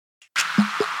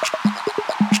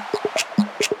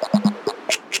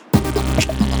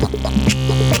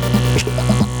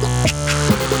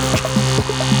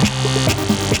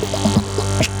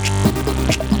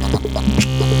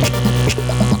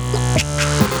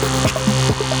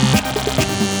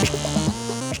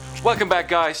Welcome back,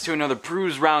 guys, to another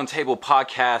Brews Roundtable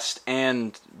podcast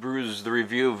and Brews the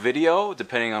Review video,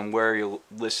 depending on where you're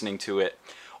listening to it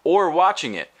or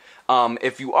watching it.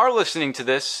 If you are listening to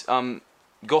this, go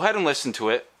ahead and listen to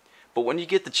it, but when you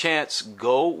get the chance,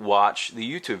 go watch the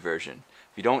YouTube version.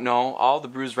 If you don't know, all the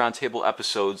Brews Roundtable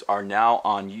episodes are now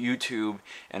on YouTube,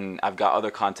 and I've got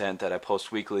other content that I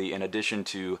post weekly in addition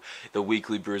to the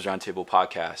weekly Brews Roundtable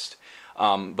podcast.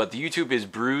 But the YouTube is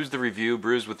Brews the Review,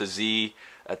 Brews with a Z.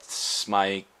 That's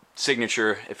my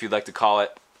signature, if you'd like to call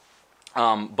it.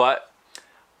 But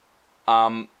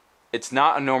it's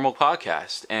not a normal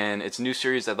podcast, and it's a new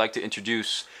series I'd like to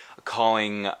introduce. I'm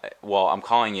calling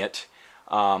it.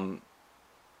 What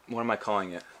am I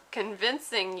calling it?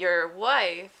 Convincing your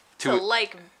wife to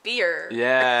like beer.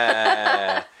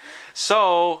 Yeah.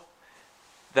 So,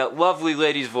 that lovely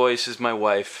lady's voice is my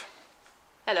wife.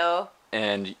 Hello.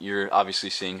 And you're obviously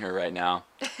seeing her right now.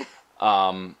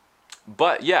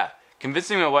 But yeah,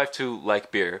 convincing my wife to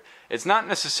like beer. It's not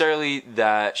necessarily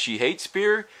that she hates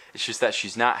beer, it's just that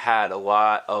she's not had a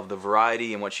lot of the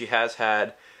variety, and what she has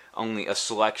had, only a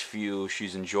select few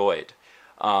she's enjoyed.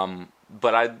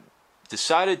 But I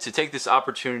decided to take this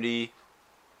opportunity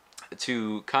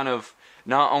to kind of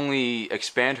not only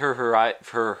expand her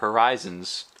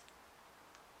horizons,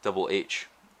 double H,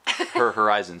 her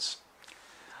horizons,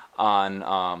 on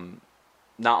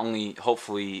not only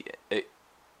hopefully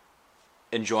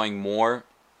enjoying more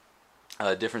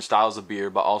different styles of beer,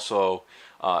 but also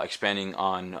expanding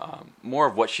on more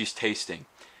of what she's tasting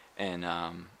and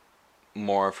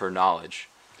more of her knowledge.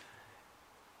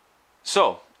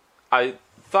 So, I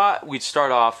thought we'd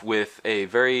start off with a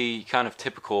very kind of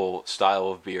typical style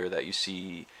of beer that you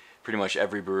see pretty much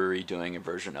every brewery doing a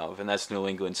version of, and that's New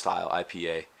England style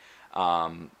IPA.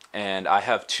 And I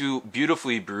have two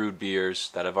beautifully brewed beers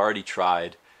that I've already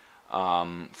tried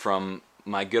from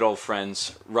my good old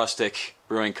friends, Rustic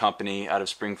Brewing Company out of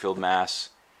Springfield, Mass.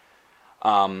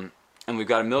 And we've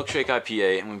got a milkshake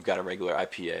IPA and we've got a regular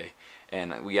IPA.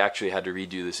 And we actually had to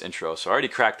redo this intro, so I already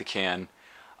cracked the can.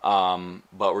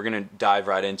 But we're going to dive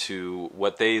right into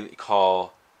what they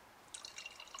call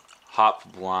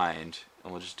Hop Blind.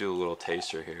 And we'll just do a little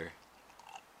taster here.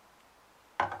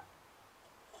 I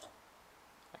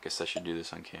guess I should do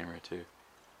this on camera too.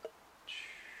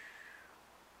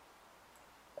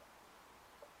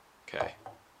 Okay.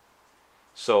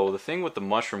 So the thing with the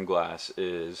mushroom glass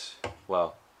is,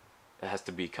 well, it has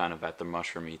to be kind of at the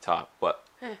mushroomy top. But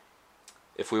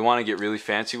if we want to get really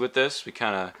fancy with this, we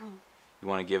kind of, you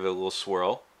want to give it a little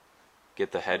swirl,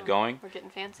 get the head going. We're getting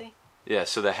fancy? Yeah,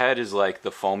 so the head is like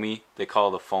the foamy, they call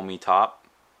it the foamy top,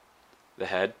 the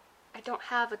head. I don't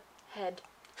have a head.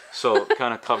 So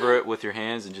kind of cover it with your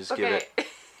hands and just give it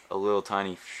a little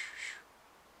tiny,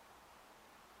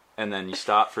 and then you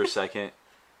stop for a second,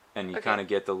 and you kind of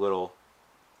get the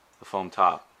foam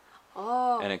top.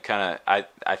 Oh. And it kind of,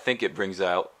 I think it brings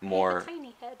out more,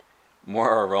 tiny head.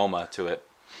 more aroma to it.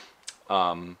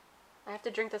 I have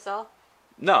to drink this all?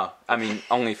 No, I mean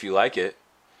only if you like it.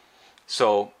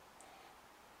 So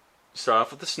start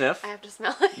off with the sniff. I have to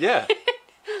smell it. Yeah.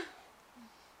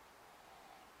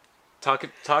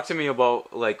 Talk to me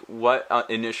about like what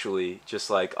initially, just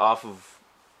like off of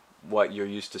what you're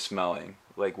used to smelling.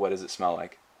 Like, what does it smell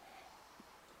like?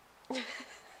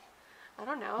 I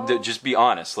don't know. Just be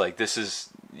honest. Like,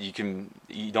 you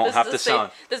don't have to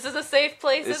sound. This is a safe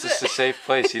place. This is a safe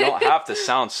place. You don't have to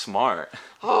sound smart.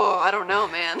 Oh, I don't know,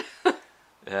 man.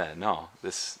 Yeah, no.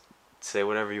 Say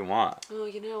whatever you want. Oh,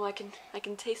 you know, I can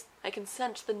taste. I can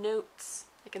scent the notes.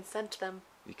 I can scent them.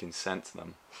 You can sense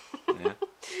them. Yeah.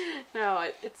 No,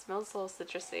 it smells a little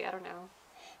citrusy. I don't know.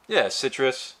 Yeah,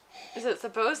 citrus. Is it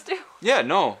supposed to? Yeah,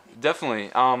 no, definitely.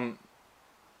 I'm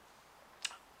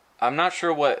not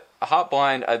sure what Hop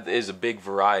Blind is a big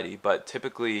variety, but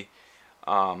typically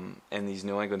in these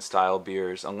New England style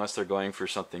beers, unless they're going for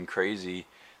something crazy,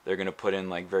 they're going to put in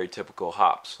like very typical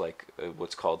hops, like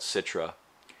what's called Citra.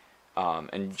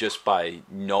 And just by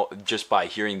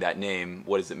hearing that name,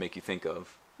 what does it make you think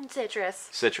of? Citrus.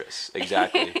 Citrus,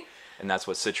 exactly. And that's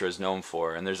what Citra is known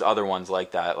for. And there's other ones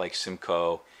like that, like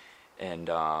Simcoe and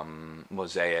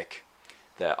Mosaic,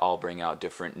 that all bring out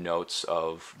different notes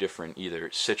of different either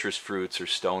citrus fruits or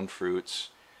stone fruits,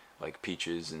 like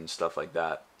peaches and stuff like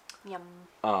that. Yum.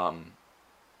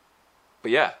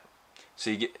 But yeah, so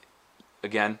you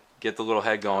get the little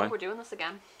head going. Oh, we're doing this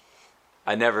again.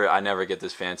 I never get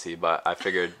this fancy, but I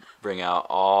figured bring out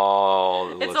all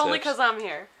the little It's only tips. because I'm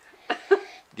here.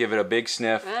 Give it a big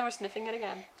sniff. And we're sniffing it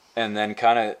again. And then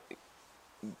kind of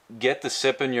get the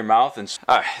sip in your mouth.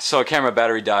 All right, so our camera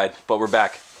battery died, but we're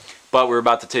back. But we're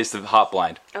about to taste the Hop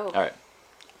Blind. Oh. All right.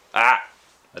 I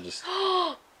just...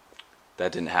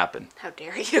 That didn't happen. How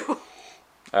dare you?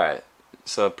 All right.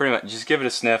 So pretty much, just give it a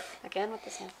sniff. Again with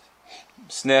the sniff.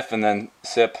 Sniff and then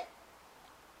sip.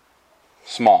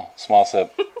 Small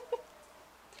sip.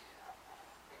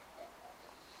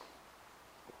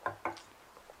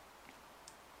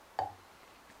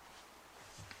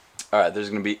 All right, there's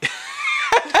gonna be,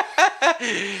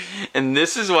 and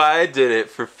this is why I did it,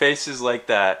 for faces like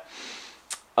that.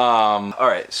 All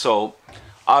right, so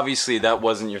obviously that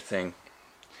wasn't your thing,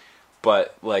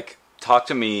 but like, talk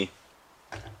to me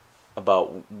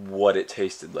about what it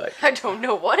tasted like. I don't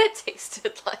know what it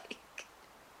tasted like.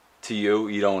 To you,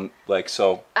 you don't like,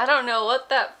 so I don't know what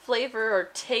that flavor or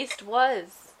taste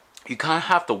was. you kind of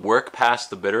have to work past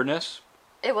the bitterness.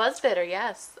 It was bitter,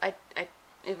 yes.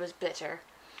 It was bitter.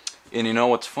 And you know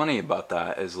what's funny about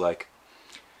that is, like,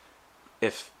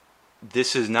 if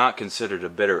this is not considered a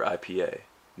bitter IPA,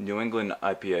 New England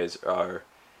IPAs are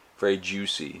very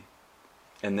juicy,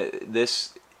 and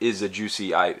this is a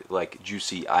juicy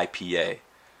IPA,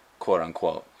 quote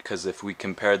unquote. Because if we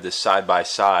compared this side by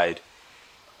side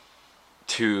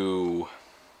to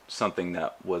something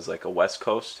that was like a West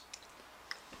Coast,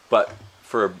 but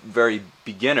for a very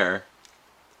beginner,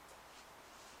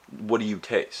 what do you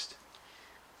taste?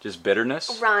 Just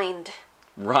bitterness? Rind.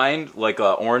 Rind? Like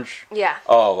orange? Yeah.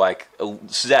 Oh, like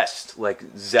zest. Like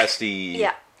zesty.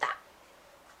 Yeah. That.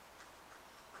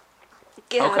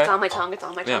 Yeah, Okay. it's on my tongue. It's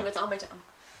on my tongue. Yeah. It's on my tongue.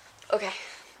 Okay,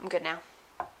 I'm good now.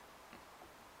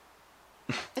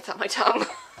 It's on my tongue.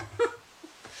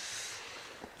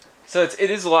 So it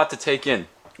is a lot to take in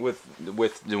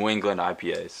with New England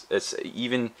IPAs. It's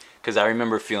even because I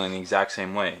remember feeling the exact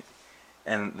same way.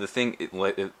 And the thing,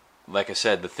 like I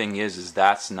said, the thing is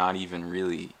that's not even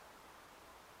really,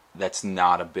 that's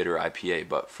not a bitter IPA.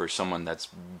 But for someone that's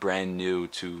brand new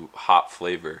to hop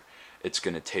flavor, it's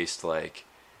going to taste like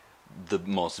the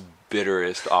most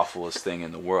bitterest, awfulest thing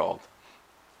in the world.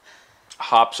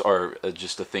 Hops are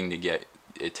just a thing to get,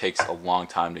 it takes a long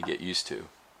time to get used to.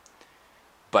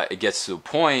 But it gets to a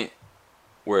point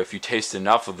where if you taste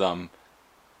enough of them,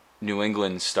 New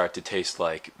Englands start to taste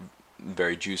like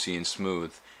very juicy and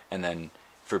smooth. And then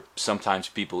for sometimes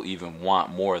people even want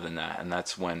more than that. And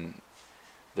that's when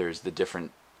there's the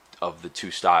different of the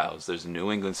two styles. There's the New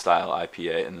England style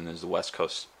IPA, and then there's the West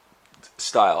Coast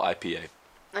style IPA.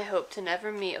 I hope to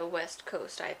never meet a West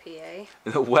Coast IPA.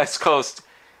 The West Coast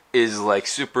is like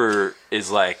super, is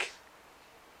like,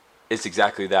 it's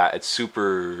exactly that. It's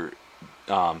super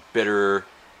bitter,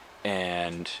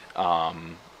 and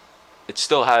it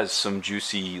still has some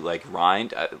juicy like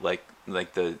rind, like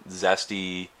the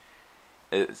zesty.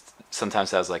 It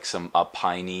sometimes has like some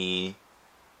piney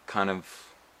kind of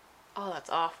Oh, that's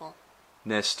awful.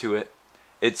 ness to it.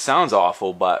 It sounds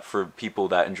awful, but for people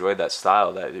that enjoy that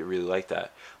style, that they really like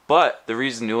that. But the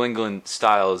reason New England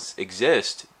styles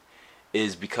exist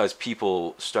is because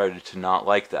people started to not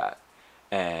like that,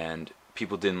 and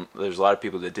people didn't. There's a lot of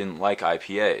people that didn't like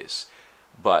IPAs,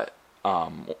 but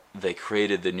they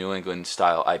created the New England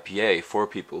style IPA for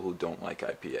people who don't like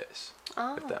IPAs.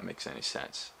 Oh. If that makes any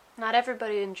sense. Not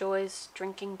everybody enjoys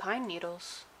drinking pine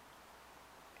needles.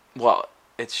 Well,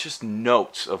 it's just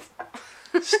notes of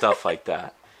stuff like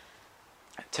that.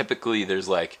 Typically, there's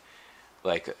like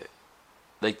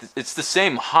it's the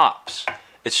same hops.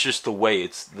 It's just the way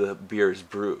the beer is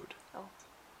brewed. Oh.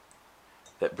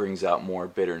 That brings out more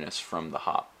bitterness from the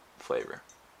hop flavor.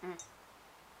 Mm.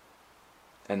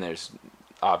 And there's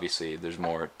obviously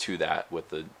more to that with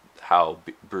the how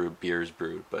beer is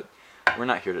brewed, but we're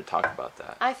not here to talk about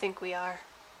that. I think we are.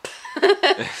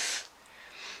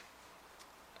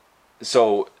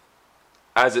 So,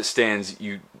 as it stands,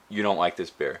 you don't like this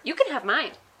beer. You can have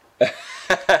mine.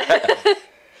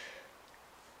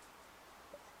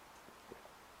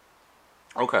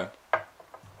 Okay.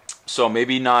 So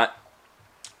maybe not.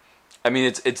 I mean,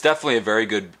 it's definitely a very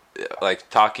good,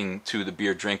 like, talking to the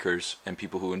beer drinkers and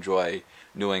people who enjoy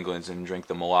New Englands and drink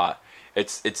them a lot.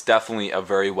 It's definitely a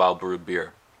very well brewed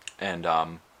beer, and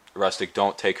Rustic,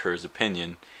 don't take her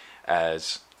opinion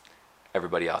as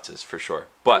everybody else's for sure.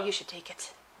 But You should take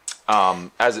it.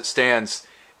 as it stands,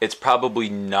 it's probably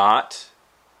not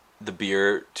the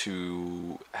beer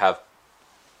to have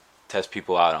test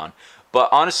people out on. But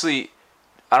honestly,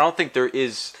 I don't think there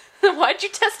is. Why'd you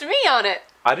test me on it?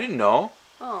 I didn't know.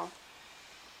 Oh.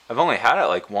 I've only had it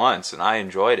like once, and I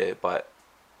enjoyed it. But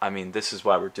I mean, this is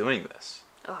why we're doing this.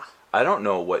 Ugh. I don't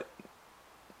know what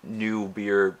new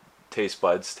beer taste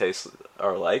buds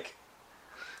are like.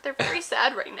 They're very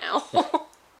sad right now.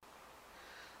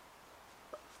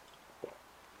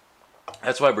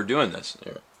 That's why we're doing this.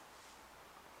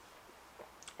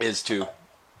 Is to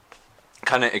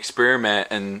kind of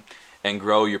experiment and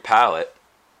grow your palate.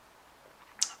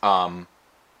 But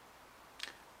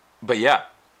yeah,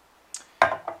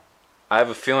 I have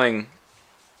a feeling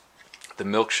the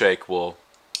milkshake will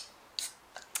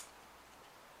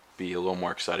be a little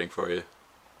more exciting for you.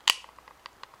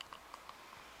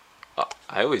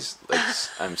 I always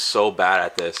I'm so bad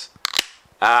at this.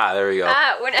 Ah, there we go.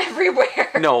 Ah, it went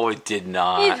everywhere. No, it did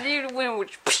not. It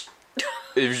went.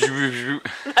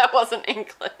 That wasn't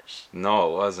English.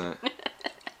 No, it wasn't.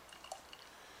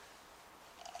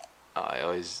 I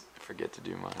always forget to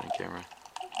do mine on camera.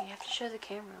 You have to show the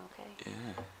camera, okay?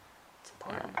 Yeah. It's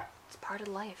important. Alright. It's part of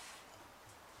life.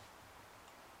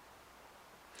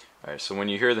 All right. So when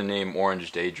you hear the name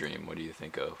Orange Daydream, what do you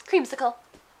think of? Creamsicle.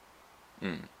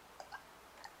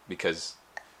 Because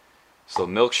so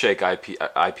milkshake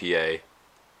IPA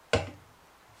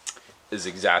is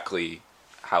exactly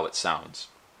how it sounds.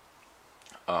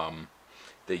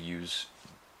 They use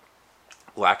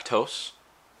lactose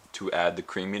to add the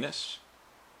creaminess,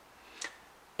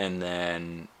 and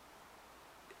then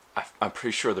I'm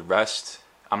pretty sure the rest.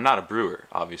 I'm not a brewer,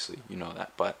 obviously, you know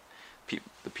that, but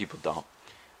the people don't.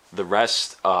 The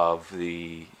rest of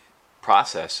the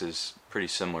process is pretty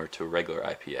similar to a regular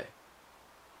IPA.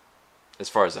 As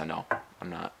far as I know, I'm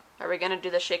not Are we gonna do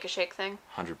the shake a shake thing?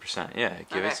 100%. Yeah,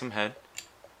 give Okay. it some head.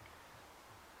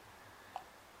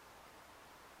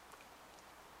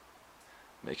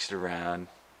 Mix it around.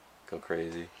 Go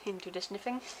crazy. Into the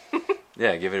sniffing?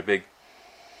 Yeah, give it a big.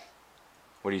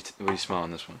 What do you smell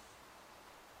on this one?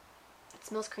 It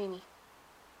smells creamy.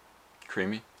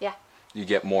 Creamy? Yeah. You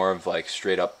get more of like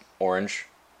straight up orange.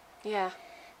 Yeah.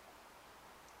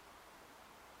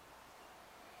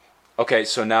 Okay,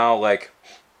 so now like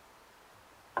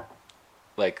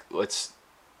let's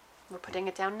We're putting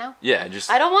it down now? yeah, just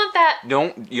I don't want that!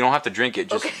 you don't have to drink it,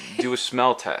 just Okay. do a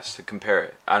smell test to compare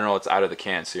it. I don't know, it's out of the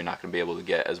can, so you're not going to be able to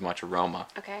get as much aroma.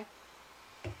 Okay.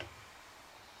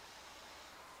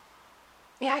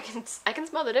 Yeah, I can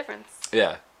smell the difference.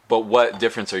 Yeah. But what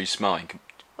difference are you smelling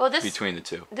Well, between the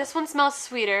two? this one smells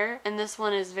sweeter, and this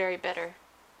one is very bitter.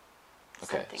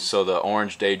 Okay. Something. So the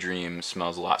Orange Daydream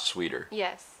smells a lot sweeter.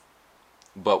 Yes.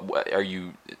 But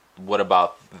what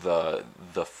about the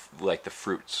like the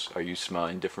fruits? Are you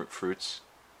smelling different fruits?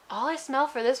 All I smell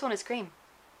for this one is cream.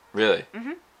 Really?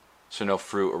 Mhm. So no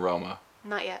fruit aroma.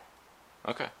 Not yet.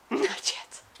 Okay. Not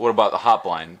yet. What about the hop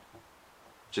line?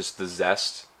 Just the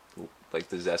zest, like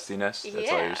the zestiness.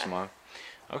 That's all Yeah. you're smelling.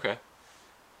 Okay.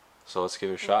 So let's give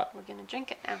it a shot. We're gonna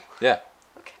drink it now. Yeah.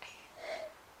 Okay.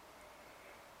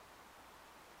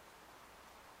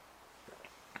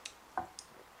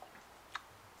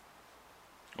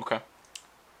 Okay.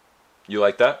 You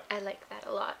like that? I like that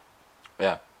a lot.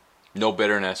 Yeah. No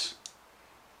bitterness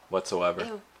whatsoever.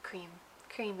 Ew, cream.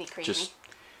 Creamy. Just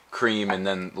cream and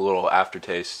then the little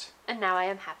aftertaste. And now I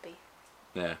am happy.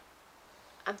 Yeah.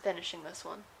 I'm finishing this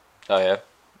one. Oh yeah.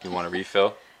 You want a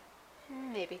refill?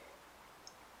 Maybe.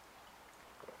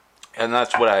 And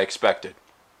that's what I expected.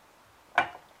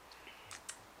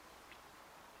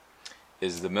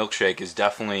 Is the milkshake is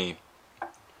definitely.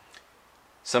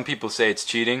 Some people say it's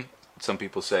cheating. Some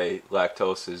people say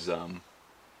lactose is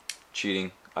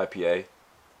cheating IPA.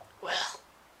 Well,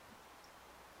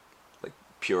 Like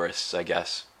purists, I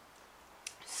guess.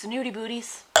 snooty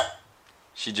booties.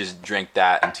 She just drank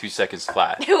that in 2 seconds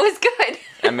flat. It was good.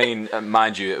 I mean,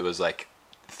 mind you, it was like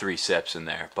 3 sips in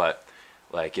there, but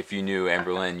like if you knew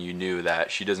Amberlynn, you knew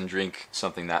that she doesn't drink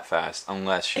something that fast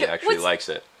unless she It actually was- likes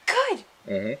it.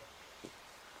 Good.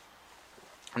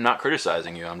 I'm not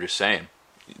criticizing you. I'm just saying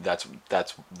that's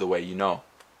the way you know.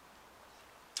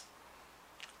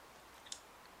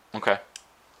 Okay.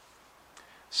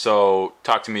 So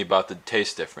talk to me about the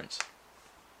taste difference.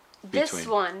 This Between.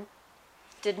 one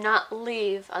did not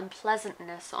leave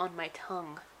unpleasantness on my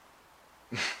tongue.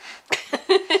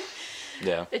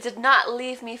 Yeah. It did not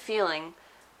leave me feeling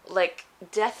like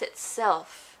death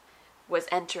itself was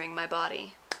entering my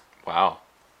body. Wow.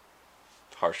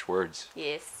 Harsh words.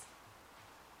 Yes.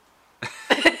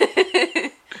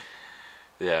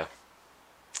 Yeah.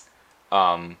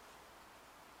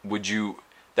 Would you?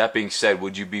 That being said,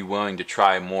 would you be willing to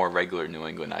try more regular New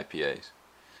England IPAs?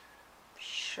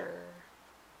 Sure.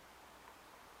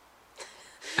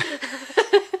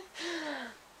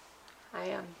 I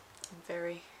am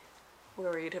very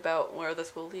worried about where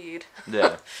this will lead.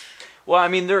 Yeah. Well, I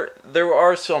mean, there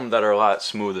are some that are a lot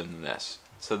smoother than this.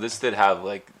 So this did have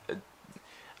like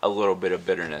a little bit of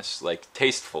bitterness, like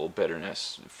tasteful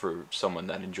bitterness for someone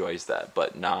that enjoys that,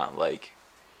 but not like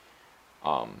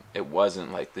it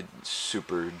wasn't like the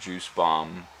super juice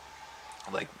bomb,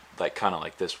 like kind of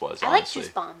like this was. I like Honestly.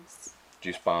 juice bombs.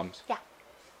 Juice bombs. Yeah.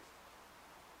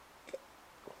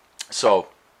 So,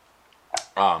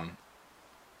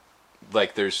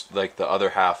 like there's like the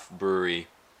other half brewery,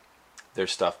 their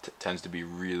stuff tends to be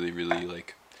really, really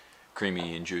like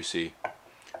creamy and juicy.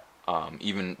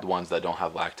 Even the ones that don't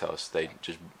have lactose,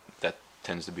 that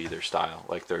tends to be their style.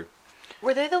 Like they're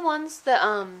Were they the ones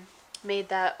that made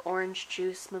that orange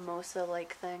juice mimosa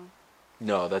like thing?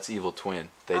 no, that's Evil Twin.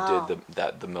 They Oh.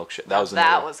 did the milkshake. That was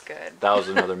good. That was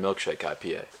another milkshake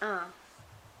IPA.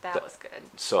 That was good.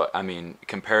 So I mean,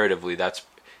 comparatively, that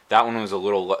one was a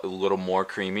little more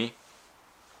creamy,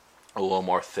 a little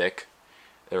more thick.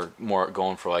 They're more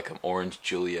going for like an Orange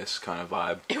Julius kind of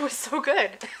vibe, It was so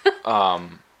good.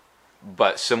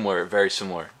 but similar, very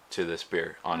similar to this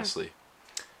beer, honestly.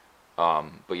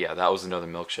 But yeah, that was another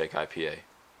milkshake IPA.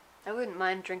 I wouldn't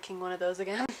mind drinking one of those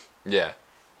again. Yeah,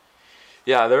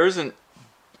 yeah. There isn't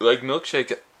like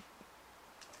milkshake.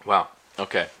 Wow.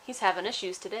 Okay. He's having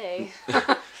issues today.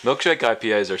 Milkshake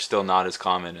IPAs are still not as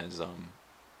common as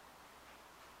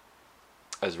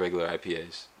regular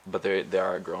IPAs, but they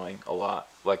are growing a lot.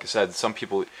 Like I said, some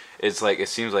people, it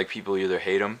seems like people either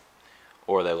hate them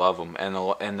or they love them, and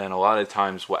then a lot of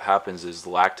times what happens is the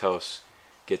lactose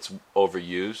gets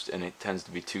overused and it tends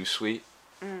to be too sweet.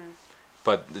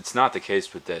 But it's not the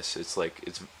case with this. It's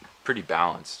pretty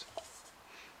balanced.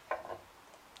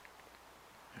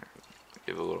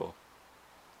 Give a little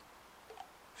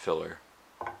filler.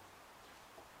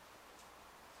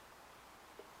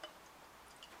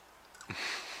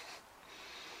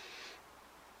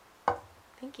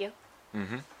 Thank you.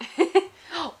 Mm-hmm.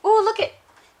 Oh, look it!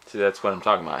 See, that's what I'm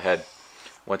talking about.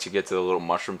 Once you get to the little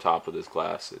mushroom top of this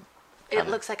glass, It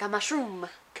looks like a mushroom.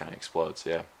 kind of explodes.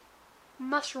 Yeah.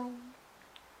 Mushroom.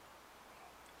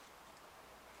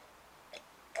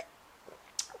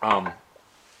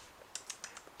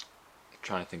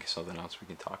 Trying to think of something else we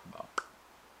can talk about.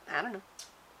 I don't know.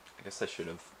 I guess I should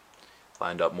have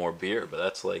lined up more beer, but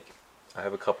that's like I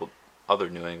have a couple other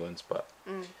New Englands, but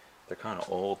they're kind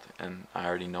of old, and I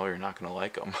already know you're not gonna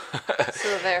like them.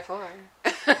 So therefore.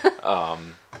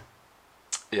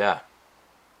 Yeah.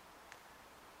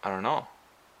 I don't know.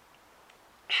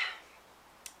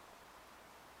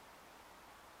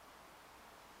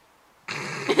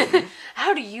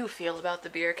 How do you feel about the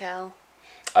beer, Cal?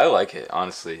 I like it,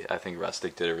 honestly. I think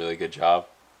Rustic did a really good job.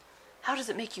 How does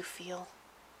it make you feel?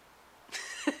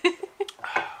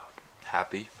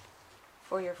 Happy.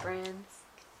 For your friends?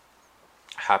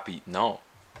 Happy? No.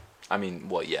 I mean,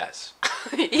 well, yes.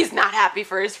 He's not happy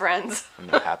for his friends. I'm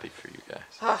not happy for you guys.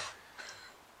 Ugh.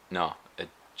 No, it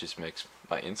just makes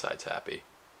my insides happy.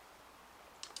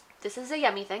 This is a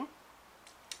yummy thing.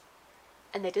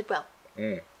 And they did well.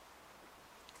 Yeah,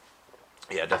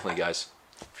 definitely, guys.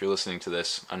 If you're listening to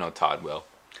this, I know Todd will.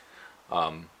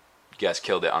 You guys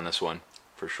killed it on this one,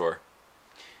 for sure.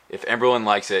 If everyone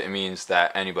likes it, it means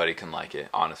that anybody can like it,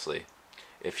 honestly.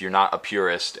 If you're not a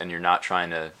purist and you're not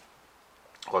trying to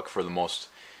look for the most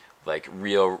like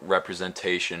real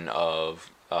representation of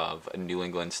a New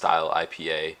England style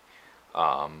IPA,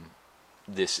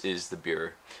 this is the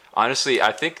beer. Honestly,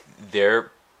 I think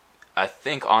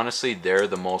honestly they're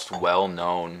the most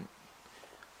well-known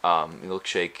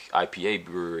milkshake IPA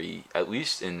brewery, at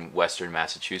least in Western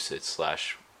Massachusetts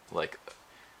 / like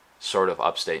sort of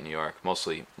upstate New York,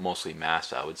 mostly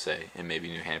Mass, I would say, and maybe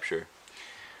New Hampshire.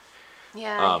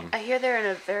 Yeah, I hear they're in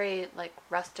a very like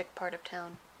rustic part of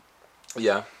town.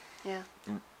 Yeah. Yeah.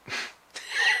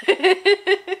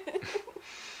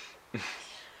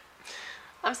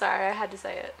 I'm sorry, I had to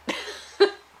say it.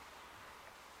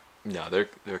 No,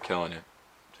 they're killing it.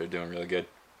 They're doing really good.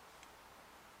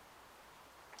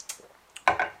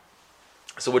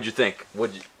 So what'd you think?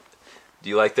 Do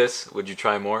you like this? Would you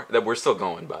try more? That we're still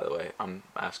going, by the way. I'm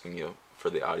asking you for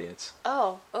the audience.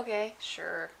 Oh, okay,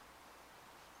 sure.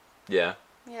 Yeah.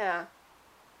 Yeah.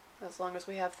 As long as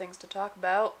we have things to talk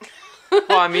about.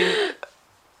 Well, I mean,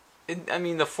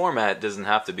 the format doesn't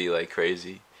have to be like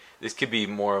crazy. This could be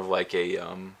more of like a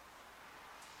You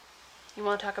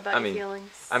want to talk about your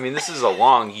feelings? I mean, this is a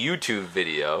long YouTube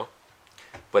video,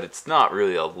 but it's not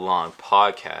really a long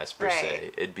podcast per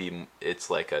se. It's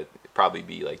like it'd probably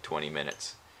be like 20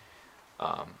 minutes.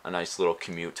 A nice little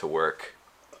commute to work,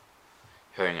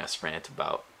 hearing us rant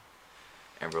about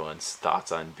everyone's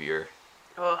thoughts on beer.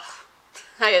 Ugh.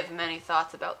 I have many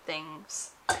thoughts about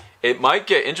things. It might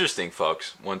get interesting,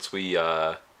 folks, once we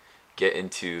get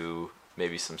into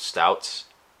maybe some stouts.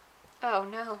 Oh,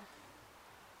 no.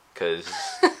 Because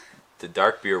the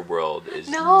dark beer world is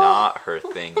No. not her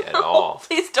thing at all.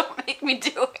 Please don't make me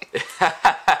do it.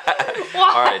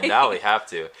 All right, now we have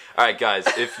to. All right, guys,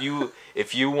 if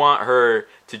you want her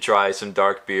to try some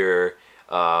dark beer,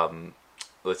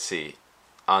 let's see.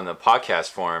 on the podcast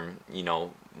form,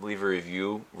 leave a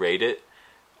review, rate it,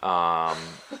 or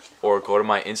go to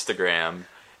my Instagram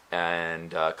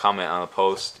and comment on the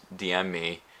post, DM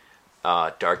me,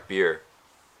 dark beer.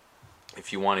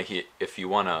 If you want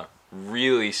to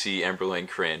really see Emberlyn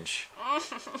cringe,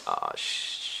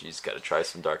 she's got to try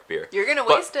some dark beer. You're gonna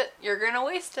waste it. You're gonna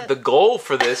waste it. The goal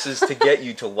for this is to get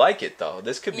you to like it, though.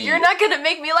 This could be. You're not gonna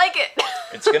make me like it.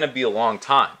 It's gonna be a long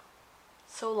time.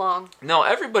 So long. No,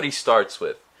 everybody starts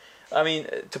with. I mean,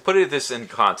 to put this in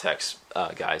context,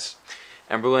 guys,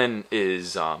 Emberlyn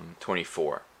is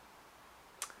 24,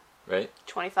 right?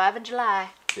 25 in July.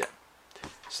 Yeah.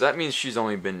 So that means she's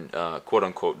only been quote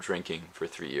unquote drinking for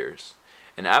 3 years,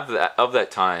 and of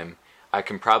that time, I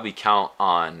can probably count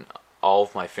on all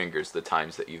of my fingers the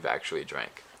times that you've actually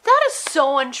drank. That is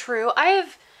so untrue. I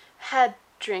have had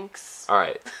drinks. All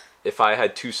right, if I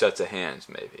had 2 sets of hands,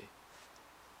 maybe.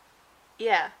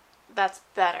 Yeah, that's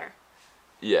better.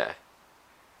 Yeah.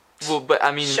 Well, but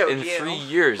I mean, Showed in you. 3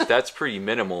 years, that's pretty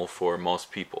minimal for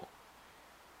most people.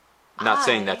 Not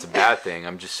saying that's a bad thing.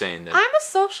 I'm just saying that. I'm a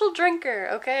social drinker,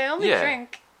 okay? I only Yeah.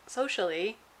 drink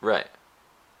socially, Right.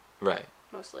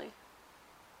 mostly.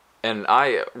 And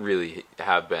I really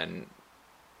have been,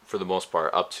 for the most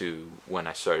part, up to when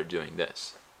I started doing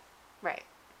this. Right.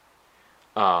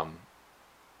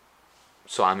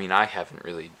 So, I mean, I haven't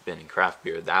really been in craft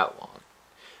beer that long.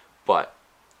 But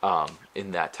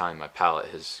in that time, my palate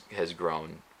has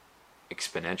grown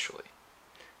exponentially.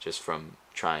 Just from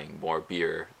trying more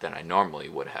beer than I normally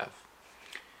would have.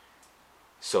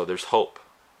 So there's hope.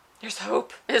 There's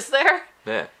hope. Is there?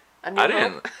 Yeah. A new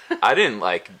hope? I didn't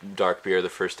like dark beer the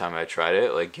first time I tried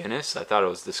it. Like Guinness, I thought it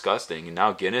was disgusting. And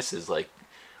now Guinness is like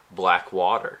black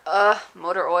water.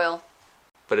 Motor oil.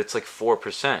 But it's like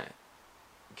 4%.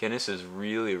 Guinness is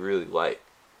really, really light.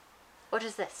 What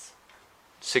is this?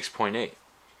 6.8.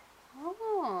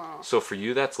 Oh. So for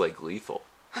you, that's like lethal.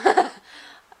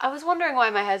 I was wondering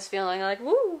why my head's feeling like,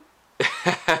 woo.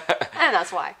 And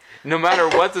that's why. No matter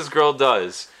what this girl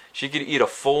does, she could eat a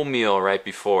full meal right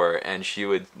before, and she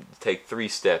would take 3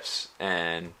 steps,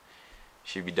 and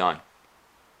she'd be done.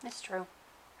 It's true.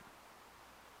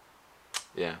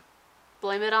 Yeah.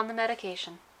 Blame it on the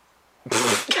medication.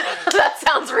 That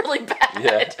sounds really bad.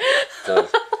 Yeah. It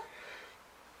does.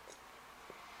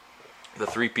 The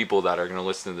 3 people that are going to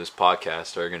listen to this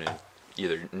podcast are going to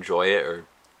either enjoy it or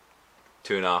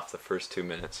tune off the first 2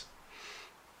 minutes.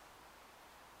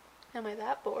 Am I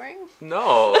that boring?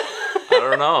 No, I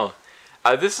don't know.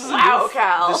 This is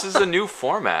Cal. This is a new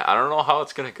format. I don't know how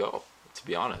it's gonna go. To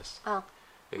be honest, Oh.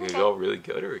 it could Okay. go really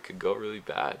good or it could go really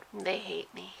bad. They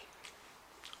hate me.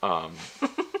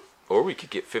 Or we could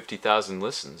get 50,000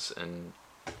 listens and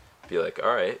be like,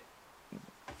 all right,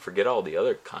 forget all the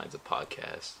other kinds of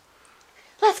podcasts.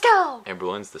 Let's go!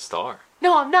 Emberlyn's the star.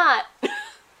 No, I'm not.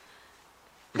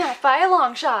 Not by a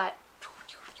long shot.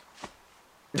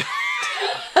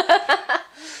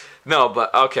 No,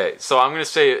 but okay. So I'm gonna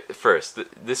say it first.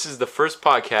 This is the first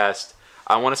podcast.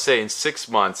 I want to say in 6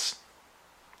 months,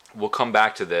 we'll come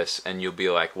back to this, and you'll be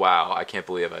like, "Wow, I can't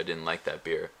believe I didn't like that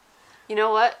beer." You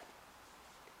know what?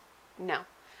 No.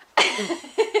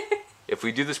 If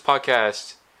we do this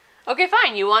podcast, Okay,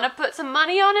 fine. You want to put some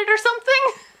money on it or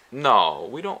something? no,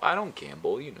 we don't. I don't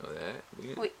gamble. You know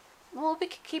that. Well, we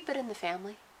could keep it in the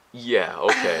family. Yeah.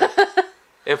 Okay.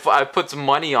 If I put some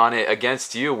money on it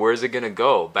against you, where's it gonna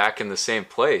go? Back in the same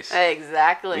place.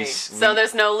 Exactly. So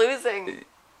there's no losing.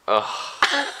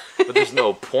 But there's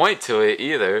no point to it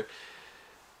either.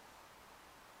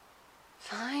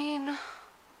 Fine.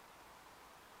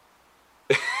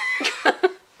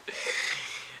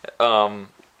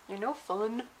 You're no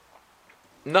fun.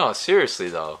 No, seriously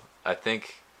though. I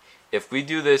think if we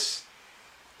do this,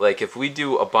 like if we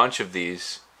do a bunch of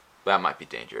these, that might be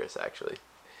dangerous actually.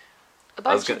 A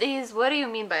bunch of these? What do you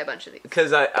mean by a bunch of these?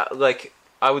 Because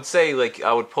I would say like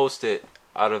I would post it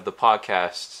out of the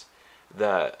podcasts,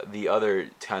 the other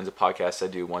kinds of podcasts I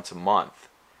do once a month.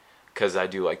 Because I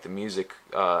do like the music,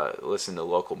 listen to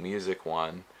local music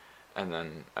one, and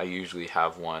then I usually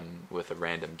have one with a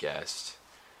random guest,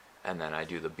 and then I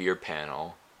do the beer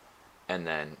panel, and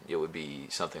then it would be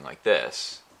something like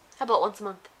this. How about once a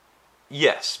month?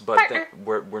 Yes, but Partner.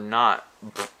 we're not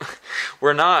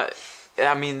we're not.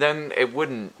 I mean, then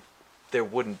there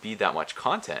wouldn't be that much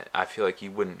content. I feel like you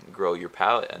wouldn't grow your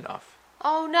palate enough.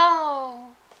 Oh no!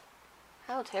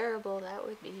 How terrible that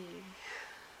would be.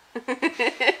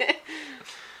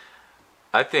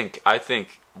 I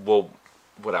think. Well,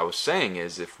 what I was saying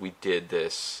is, if we did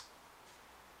this,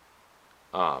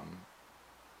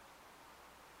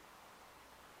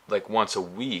 like once a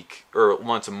week or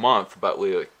once a month, but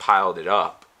we like piled it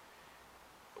up,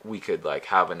 we could like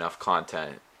have enough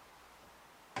content.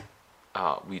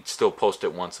 We'd still post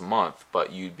it once a month,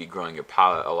 but you'd be growing your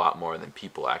palate a lot more than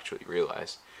people actually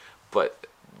realize. But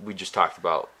we just talked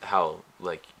about how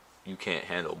like you can't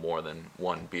handle more than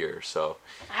one beer, so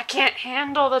I can't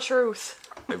handle the truth.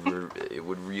 it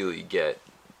would really get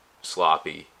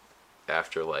sloppy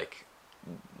after like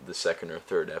the second or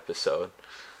third episode.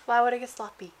 Why would I get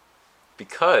sloppy?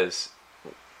 Because,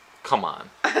 come on,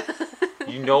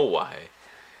 you know why.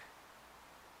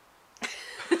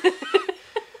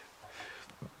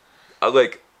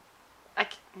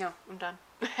 No, I'm done.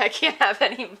 I can't have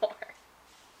any more.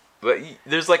 But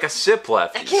there's like a sip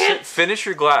left. I can't. Finish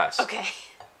your glass. Okay.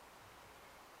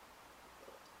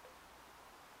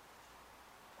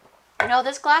 No,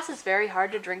 this glass is very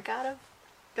hard to drink out of.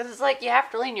 Because it's like you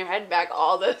have to lean your head back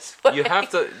all this way. You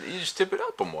just tip it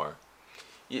up a more.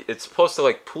 It's supposed to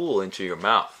like pool into your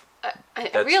mouth.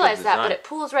 I realize that, but it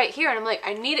pools right here, and I'm like,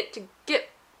 I need it to get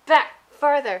back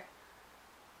farther.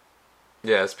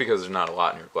 Yeah, it's because there's not a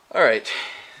lot in your glass. All right.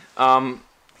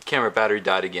 Camera battery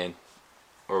died again.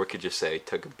 Or we could just say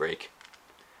took a break.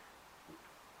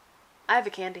 I have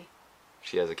a candy.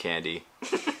 She has a candy.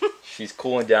 She's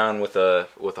cooling down with a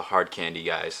hard candy,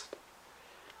 guys.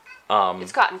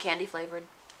 It's cotton candy flavored.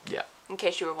 Yeah. In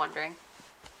case you were wondering.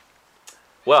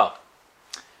 Well,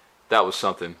 that was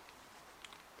something.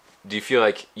 Do you feel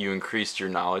like you increased your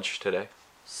knowledge today?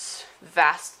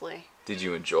 Vastly. Did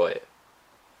you enjoy it?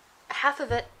 Half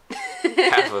of it.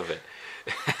 Half of it.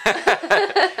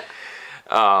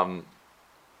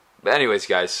 But anyways,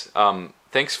 guys,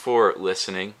 thanks for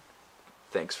listening.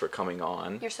 Thanks for coming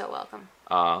on. You're so welcome.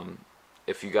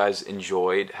 If you guys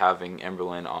enjoyed having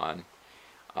Emberlyn on,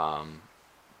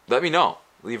 let me know.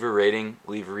 Leave a rating,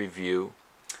 leave a review.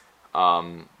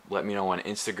 Let me know on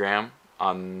Instagram,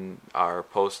 on our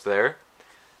post there,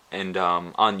 and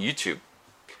on YouTube.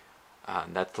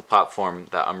 That's the platform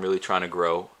that I'm really trying to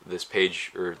grow this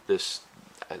page, or this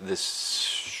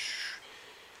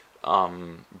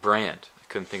brand. I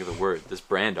couldn't think of the word. This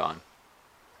brand on.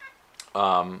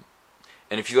 And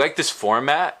if you like this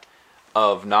format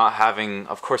of not having,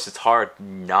 of course, it's hard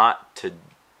not to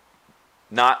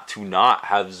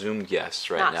have Zoom guests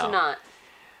right now.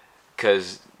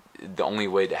 Because the only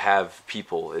way to have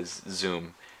people is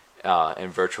Zoom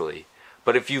and virtually.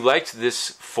 But if you liked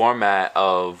this format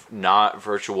of not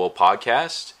virtual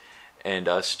podcast and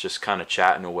us just kind of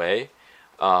chatting away,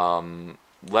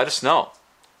 let us know.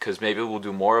 Because maybe we'll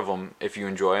do more of them if you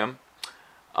enjoy them.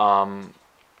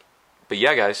 But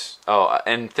yeah, guys. Oh,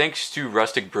 and thanks to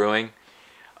Rustic Brewing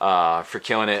for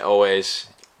killing it always.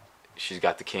 She's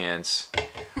got the cans.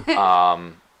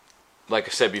 Like I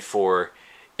said before,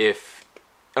 if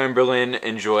Emberlyn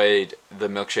enjoyed the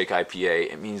Milkshake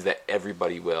IPA, it means that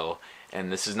everybody will. And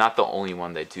this is not the only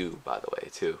one they do, by the way,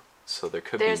 too. So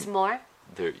there's more?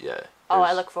 Yeah. Oh,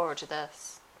 I look forward to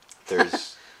this.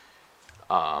 There's,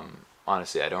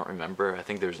 honestly, I don't remember. I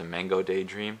think there's a Mango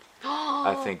Daydream.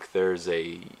 I think there's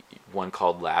one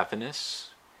called Lavinus.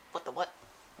 What?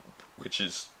 Which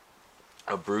is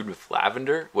a brewed with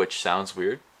lavender, which sounds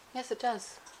weird. Yes, it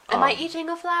does. Am I eating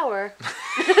a flower?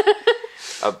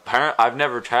 I've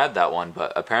never tried that one,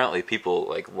 but apparently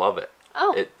people love it.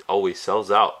 Oh. It always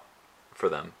sells out for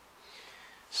them.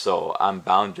 So I'm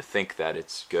bound to think that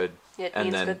it's good. It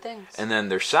means good things. And then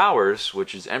their sours,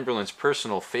 which is Emberlyn's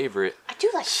personal favorite I do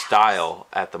like style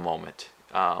at the moment.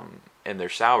 And their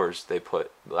sours, they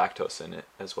put lactose in it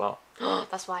as well.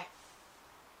 That's why.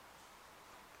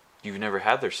 You've never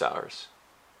had their sours.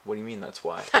 What do you mean that's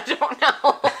why? I don't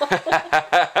know.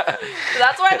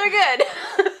 That's why they're good.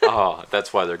 Oh,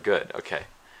 that's why they're good. Okay.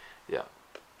 Yeah.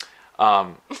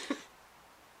 All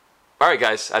right,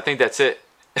 guys. I think that's it.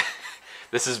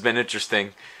 This has been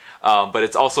interesting. But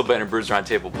it's also been a Brewers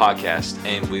Roundtable podcast,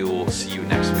 and we will see you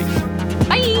next week.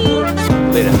 Bye.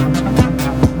 Later.